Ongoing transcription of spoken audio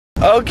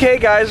Okay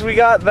guys, we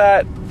got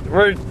that.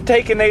 We're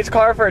taking Nate's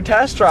car for a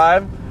test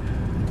drive,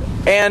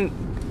 and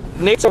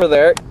Nate's over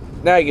there.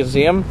 Now you can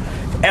see him.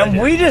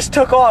 And we just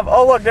took off.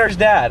 Oh look, there's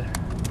Dad.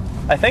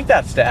 I think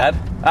that's Dad.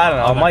 I don't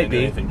know, it might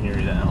be.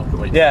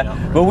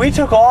 Yeah, but we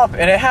took off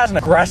and it has an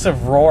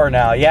aggressive roar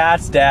now. Yeah,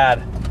 it's Dad.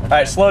 Okay.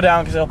 Alright, slow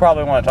down because he'll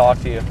probably want to talk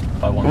to you.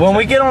 When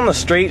we get on the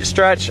straight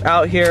stretch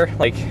out here,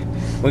 like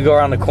we go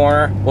around the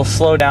corner, we'll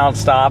slow down,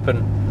 stop,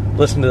 and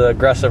listen to the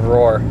aggressive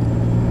roar.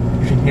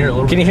 You can hear it a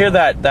little bit. Can you hear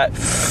that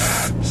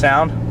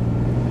sound?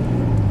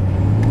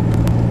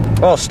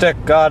 Oh, stick,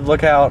 God,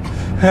 look out.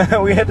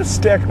 We hit a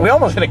stick. We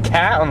almost hit a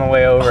cat on the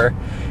way over.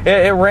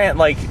 It ran,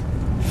 like,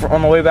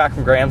 on the way back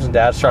from Graham's and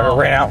Dad's truck, it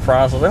ran out in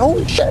front of us. I was like,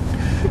 holy shit.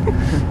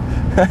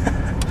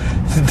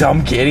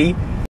 Dumb kitty.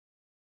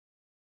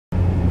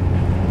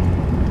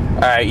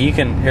 Alright, you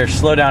can, here,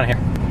 slow down here.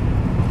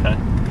 Okay.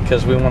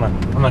 Because we want to...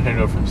 I'm not going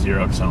to go from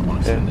 0 because I don't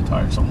want to spin the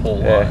tires a whole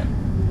lot.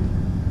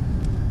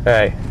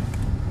 Alright.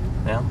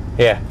 Yeah?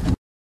 Yeah.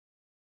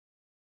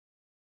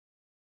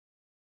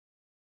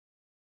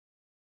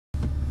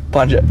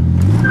 Plunge it.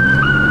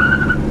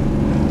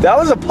 That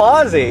was a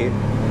posi.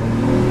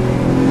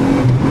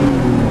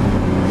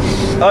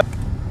 Oh.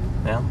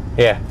 Yeah?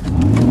 Yeah.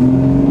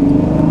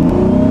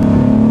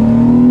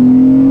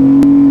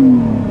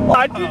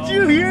 Oh, did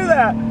you hear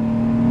that?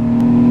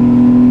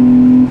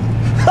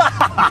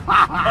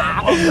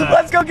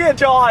 Let's go get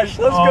Josh.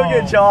 Let's go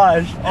get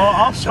Josh. Oh,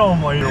 I'll show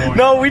him later.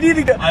 No, we need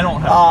to go. I don't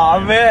have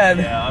time. Man.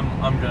 Yeah,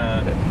 I'm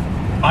gonna...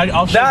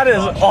 I'll show that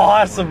is Josh.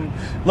 awesome.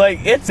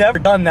 Like, it's never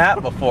done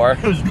that before.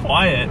 It was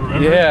quiet,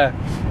 remember? Yeah.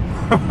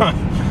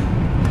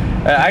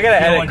 I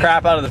gotta edit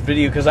crap out of this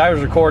video because I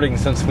was recording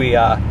since we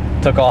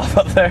took off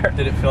up there.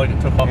 Did it feel like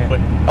it took off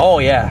quick? Oh,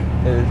 yeah.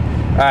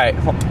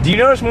 Alright. Do you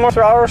notice more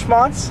throttle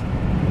response?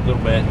 A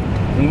little bit.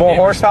 More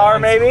horsepower,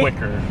 maybe?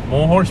 Quicker.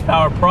 More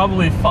horsepower,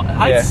 probably,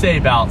 I'd say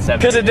about 7.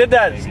 Because it did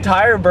that maybe.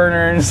 Tire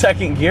burner in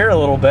second gear a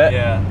little bit.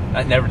 Yeah,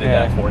 I never did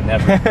that before,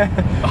 never.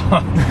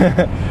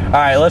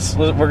 Alright,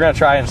 we're gonna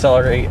try and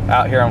accelerate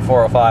out here on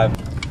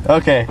 405.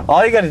 Okay,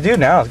 all you gotta do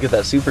now is get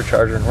that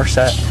supercharger and we're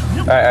set.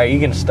 Alright, you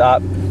can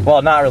stop.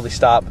 Well, not really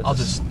stop. I'll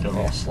just go a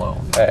little slow.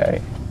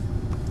 Alright.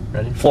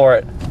 Ready? Floor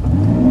it.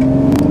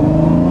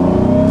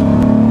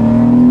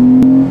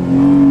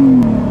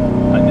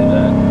 I did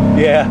that.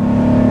 Yeah.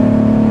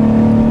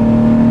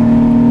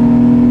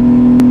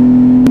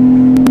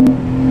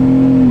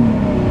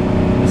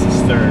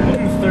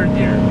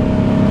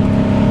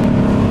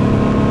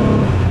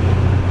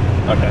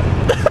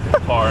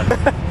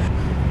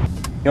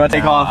 You want to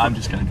take off? I'm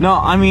just gonna. No,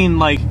 I mean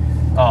like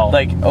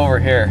over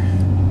here.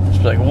 Just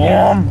be like,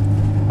 warm.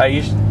 I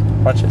used to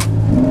punch it. Let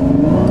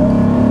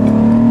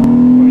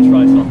me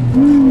try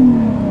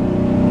something.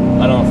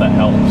 I don't know if that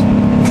helps.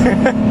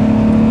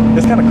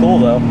 It's kind of cool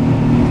though.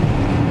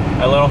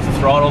 I let off the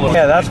throttle a little.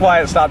 Yeah, that's why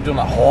it stopped doing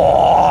the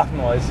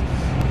noise.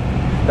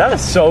 That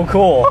is so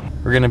cool.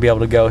 We're gonna be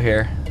able to go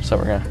here, so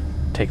we're gonna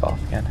take off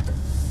again.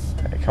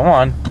 All right, come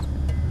on.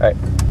 All right.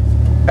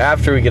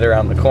 After we get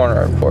around the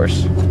corner, of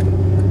course.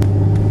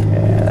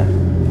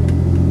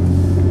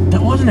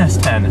 That was an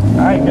S10.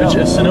 Alright, go. It's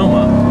a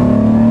Sonoma.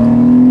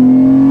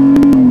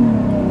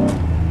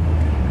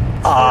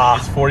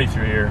 It's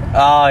 43 here.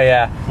 Oh,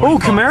 yeah. Ooh,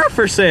 Camaro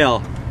for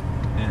sale.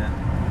 Yeah.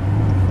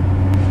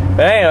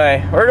 But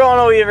anyway, we're going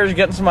to Weaver's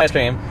getting some ice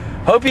cream.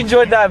 Hope you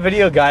enjoyed that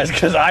video, guys,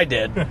 because I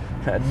did.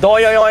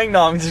 Doing,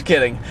 no, I'm just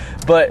kidding.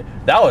 But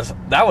that was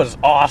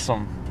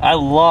awesome. I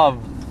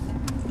love,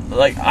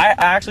 like, I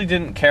actually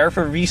didn't care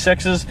for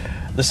V6s,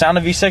 the sound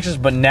of V6s,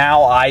 but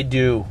now I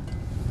do.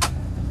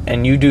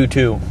 And you do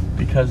too.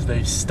 Because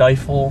they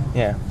stifle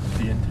the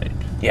intake.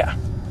 Yeah.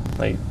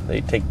 They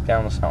take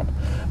down the sound.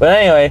 But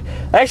anyway,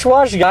 thanks for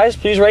watching, guys.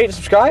 Please rate and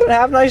subscribe and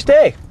have a nice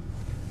day.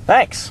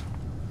 Thanks.